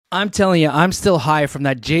I'm telling you, I'm still high from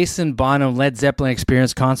that Jason Bonham Led Zeppelin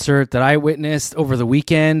Experience concert that I witnessed over the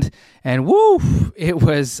weekend. And woo, it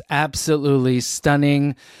was absolutely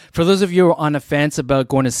stunning. For those of you who are on the fence about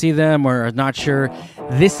going to see them or are not sure,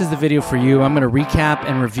 this is the video for you. I'm going to recap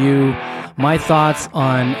and review my thoughts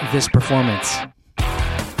on this performance.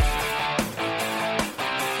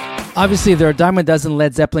 Obviously, there are a dime a dozen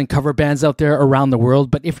Led Zeppelin cover bands out there around the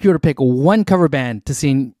world, but if you were to pick one cover band to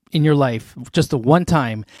see in your life, just the one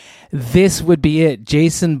time, this would be it.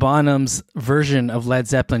 Jason Bonham's version of Led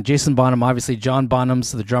Zeppelin. Jason Bonham, obviously John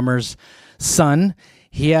Bonham's, the drummer's son.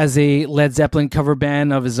 He has a Led Zeppelin cover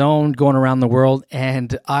band of his own going around the world,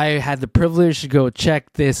 and I had the privilege to go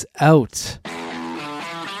check this out.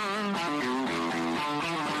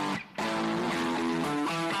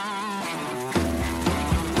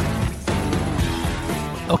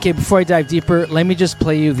 Okay, before I dive deeper, let me just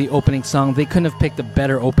play you the opening song. They couldn't have picked a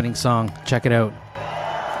better opening song. Check it out.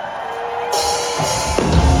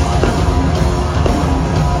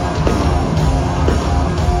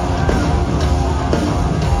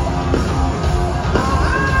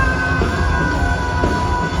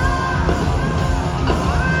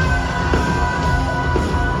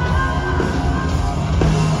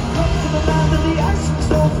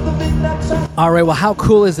 All right, well, how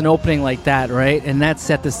cool is an opening like that, right? And that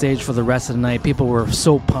set the stage for the rest of the night. People were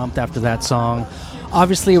so pumped after that song.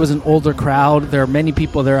 Obviously, it was an older crowd. There are many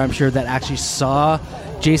people there, I'm sure, that actually saw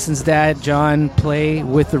Jason's dad, John, play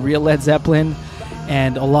with the real Led Zeppelin.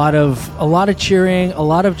 And a lot of cheering, a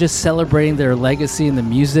lot of just celebrating their legacy and the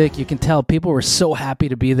music. You can tell people were so happy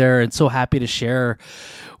to be there and so happy to share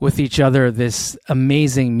with each other this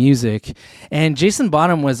amazing music. And Jason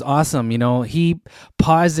Bonham was awesome. You know, he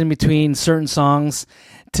paused in between certain songs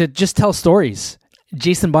to just tell stories.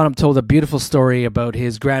 Jason Bonham told a beautiful story about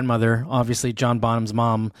his grandmother, obviously John Bonham's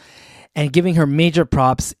mom, and giving her major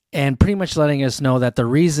props and pretty much letting us know that the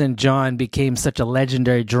reason John became such a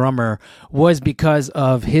legendary drummer was because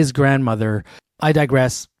of his grandmother. I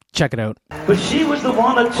digress. Check it out. But she was the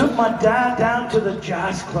one that took my dad down to the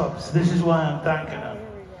jazz clubs. This is why I'm thanking her.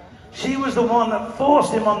 She was the one that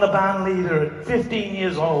forced him on the band leader at 15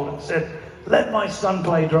 years old and said, let my son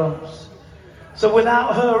play drums. So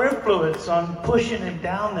without her influence on pushing him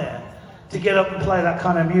down there to get up and play that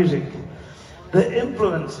kind of music, the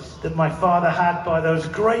influence that my father had by those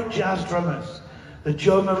great jazz drummers, the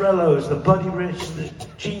Joe Morellos, the Buddy Rich, the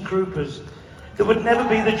Gene Krupas, there would never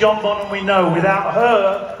be the John Bonham we know without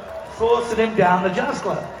her forcing him down the jazz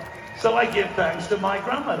club. So I give thanks to my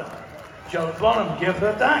grandmother. Joan Bonham, give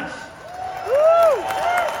her thanks. Woo!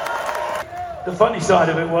 The funny side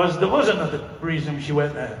of it was, there was another reason she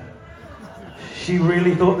went there. She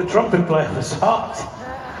really thought the trumpet player was hot.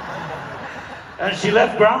 And she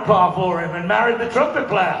left Grandpa for him and married the trumpet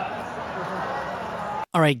player.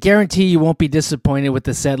 All right, guarantee you won't be disappointed with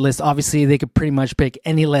the set list. Obviously, they could pretty much pick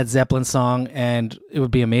any Led Zeppelin song and it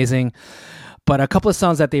would be amazing. But a couple of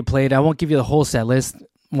songs that they played, I won't give you the whole set list.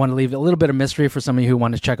 Want to leave a little bit of mystery for some of you who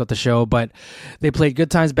want to check out the show, but they played Good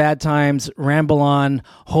Times, Bad Times, Ramble On,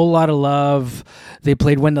 Whole Lot of Love. They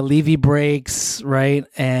played When the Levee Breaks, right?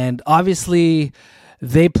 And obviously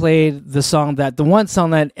they played the one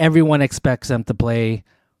song that everyone expects them to play.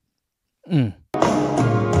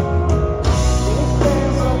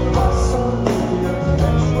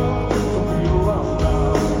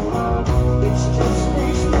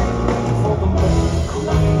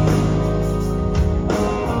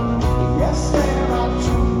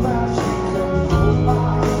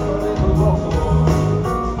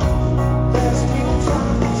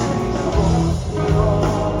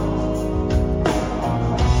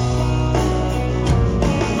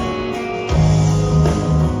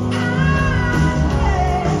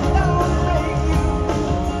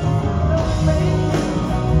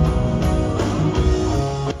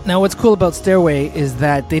 Now, what's cool about Stairway is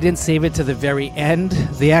that they didn't save it to the very end.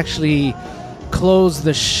 They actually closed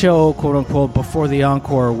the show, quote unquote, before the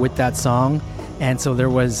encore with that song. And so there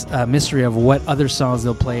was a mystery of what other songs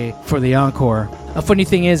they'll play for the encore. A funny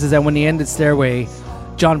thing is that when they ended Stairway,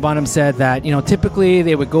 John Bonham said that, you know, typically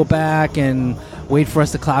they would go back and wait for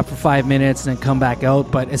us to clap for 5 minutes and then come back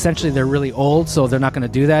out. But essentially they're really old, so they're not going to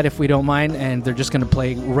do that if we don't mind. And they're just going to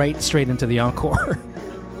play right straight into the encore.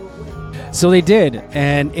 So they did,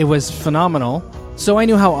 and it was phenomenal. So I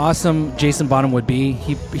knew how awesome Jason Bonham would be.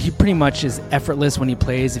 He pretty much is effortless when he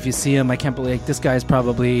plays. If you see him, I can't believe this guy's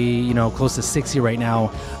probably, you know, close to 60 right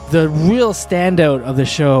now. The real standout of the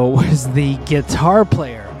show was the guitar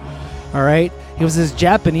player. All right, he was this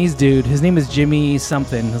Japanese dude. His name is Jimmy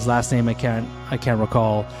something. His last name I can't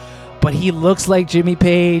recall, but he looks like Jimmy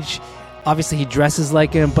Page. Obviously, he dresses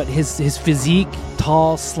like him, but his physique,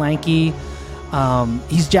 tall, slanky.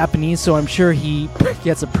 He's Japanese, so I'm sure he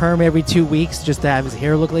gets a perm every 2 weeks just to have his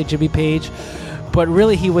hair look like Jimmy Page. But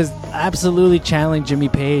really, he was absolutely channeling Jimmy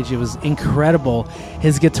Page. It was incredible.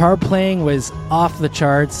 His guitar playing was off the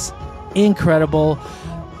charts, incredible.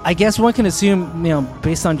 I guess one can assume,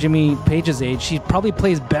 based on Jimmy Page's age, he probably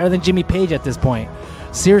plays better than Jimmy Page at this point.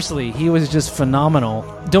 Seriously, he was just phenomenal.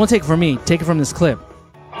 Don't take it from me. Take it from this clip.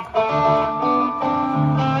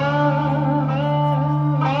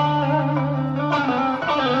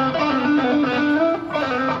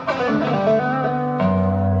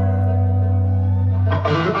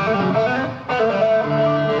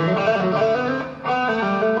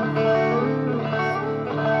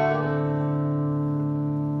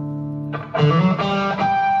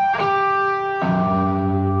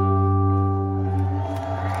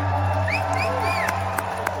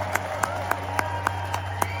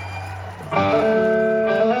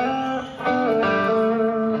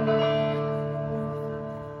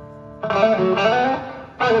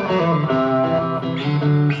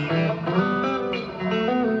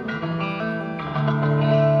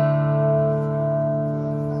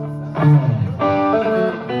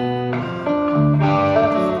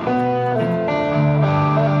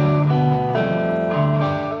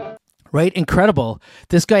 Right? Incredible.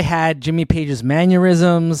 This guy had Jimmy Page's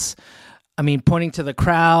mannerisms. I mean, pointing to the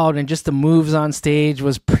crowd and just the moves on stage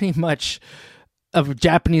was pretty much a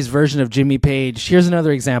Japanese version of Jimmy Page. Here's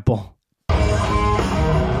another example.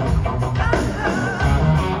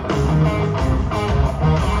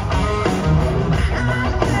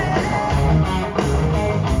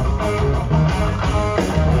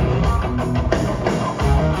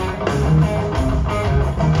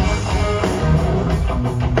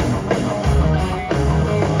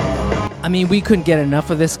 I mean, we couldn't get enough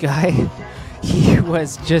of this guy. He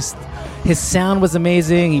was just, his sound was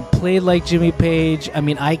amazing. He played like Jimmy Page. I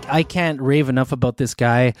mean, I can't rave enough about this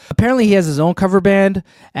guy. Apparently he has his own cover band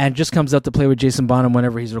and just comes out to play with Jason Bonham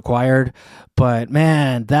whenever he's required. But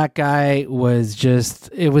man, that guy was just,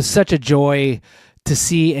 it was such a joy to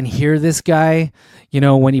see and hear this guy.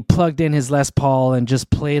 When he plugged in his Les Paul and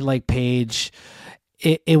just played like Page,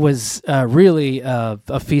 it was really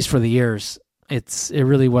a feast for the ears. It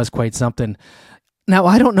really was quite something. Now,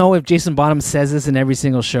 I don't know if Jason Bonham says this in every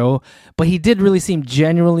single show, but he did really seem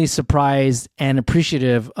genuinely surprised and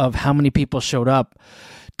appreciative of how many people showed up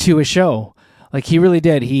to his show. Like, he really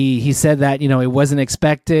did. He said that, it wasn't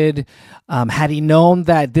expected. Had he known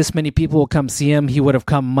that this many people would come see him, he would have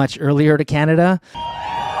come much earlier to Canada.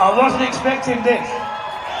 I wasn't expecting this.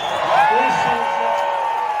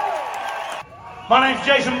 My name's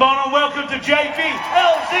Jason Bonham. Welcome to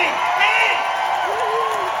JBLZ.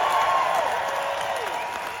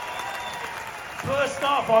 First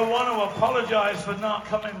off, I want to apologize for not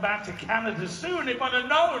coming back to Canada soon. If I'd have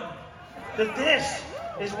known that this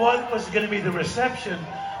is what was going to be the reception,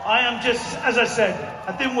 I am just, as I said,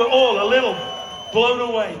 I think we're all a little blown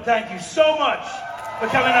away. Thank you so much for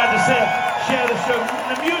coming out to share the show,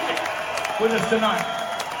 the music with us tonight.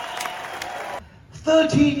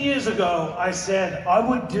 13 years ago, I said I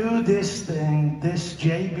would do this thing, this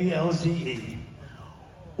JBLZE,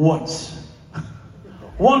 once.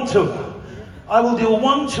 One tour. I will do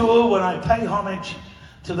one tour when I pay homage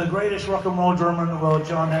to the greatest rock and roll drummer in the world,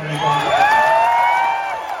 John Henry Bonham.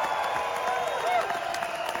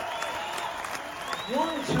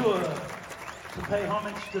 One tour to pay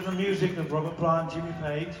homage to the music of Robert Plant, Jimmy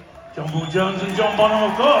Page, John Paul Jones, and John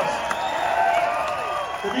Bonham, of course.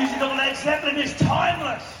 The music of Led Zeppelin is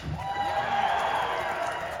timeless.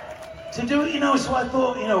 To do it, so I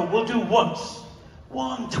thought, we'll do once.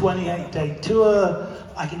 One 28-day tour.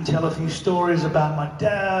 I can tell a few stories about my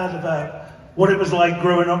dad, about what it was like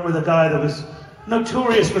growing up with a guy that was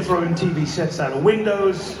notorious for throwing TV sets out of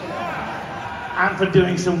windows and for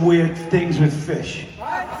doing some weird things with fish.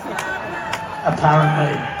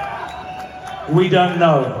 Apparently. We don't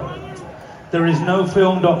know. There is no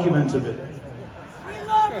film document of it.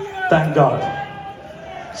 Thank God.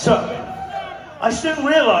 So, I soon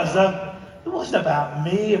realized that it wasn't about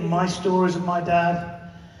me and my stories of my dad.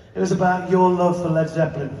 It was about your love for Led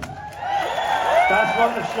Zeppelin. That's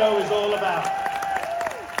what the show is all about.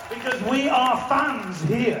 Because we are fans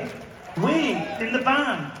here. We, in the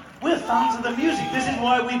band, we're fans of the music. This is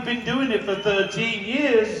why we've been doing it for 13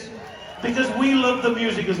 years. Because we love the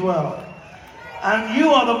music as well. And you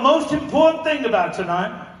are the most important thing about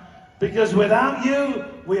tonight. Because without you,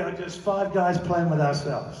 we are just five guys playing with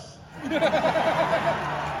ourselves.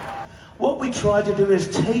 What we try to do is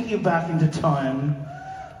take you back into time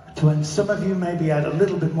to when some of you maybe had a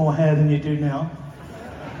little bit more hair than you do now.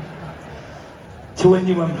 to when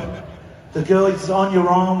you were, the girl that's on your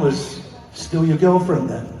arm was still your girlfriend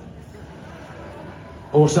then,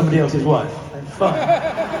 or somebody else's wife. It's fine.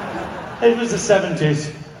 It was the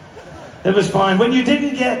 70s. It was fine. When you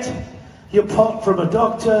didn't get your pot from a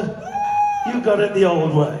doctor, you got it the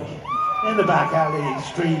old way, in the back alley,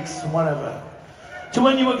 streets, whatever. To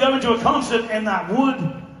when you were going to a concert in that wood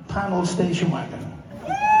panel station wagon.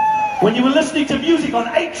 When you were listening to music on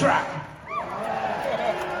 8-track.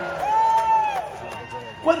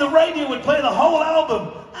 When the radio would play the whole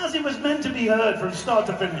album as it was meant to be heard from start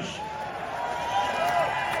to finish.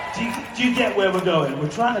 Do you get where we're going? We're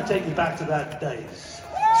trying to take you back to that days.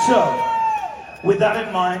 So, with that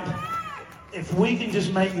in mind, if we can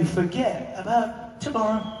just make you forget about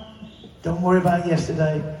tomorrow, don't worry about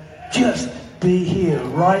yesterday, just be here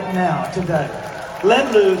right now, today.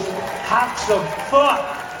 Let loose, have some fun,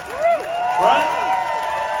 right?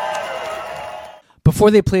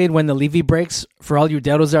 Before they played When the Levy Breaks, for all you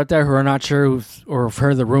doubters out there who are not sure or have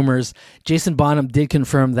heard the rumors, Jason Bonham did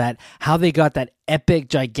confirm that how they got that epic,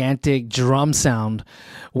 gigantic drum sound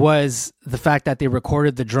was the fact that they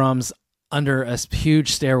recorded the drums under a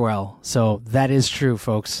huge stairwell. So that is true,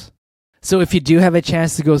 folks. So if you do have a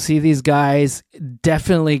chance to go see these guys,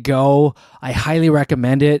 definitely go. I highly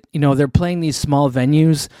recommend it. You know, they're playing these small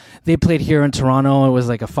venues. They played here in Toronto. It was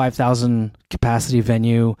like a 5,000 capacity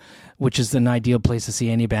venue, which is an ideal place to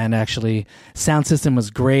see any band, actually. Sound system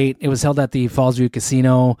was great. It was held at the Fallsview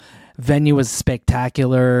Casino. Venue was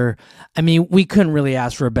spectacular. I mean, we couldn't really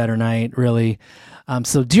ask for a better night, really.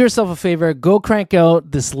 So do yourself a favor, go crank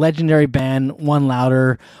out this legendary band, One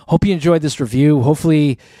Louder. Hope you enjoyed this review.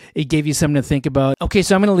 Hopefully it gave you something to think about. Okay,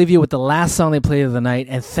 so I'm going to leave you with the last song they played of the night,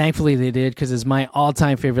 and thankfully they did, because it's my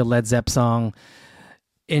all-time favorite Led Zepp song.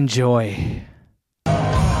 Enjoy.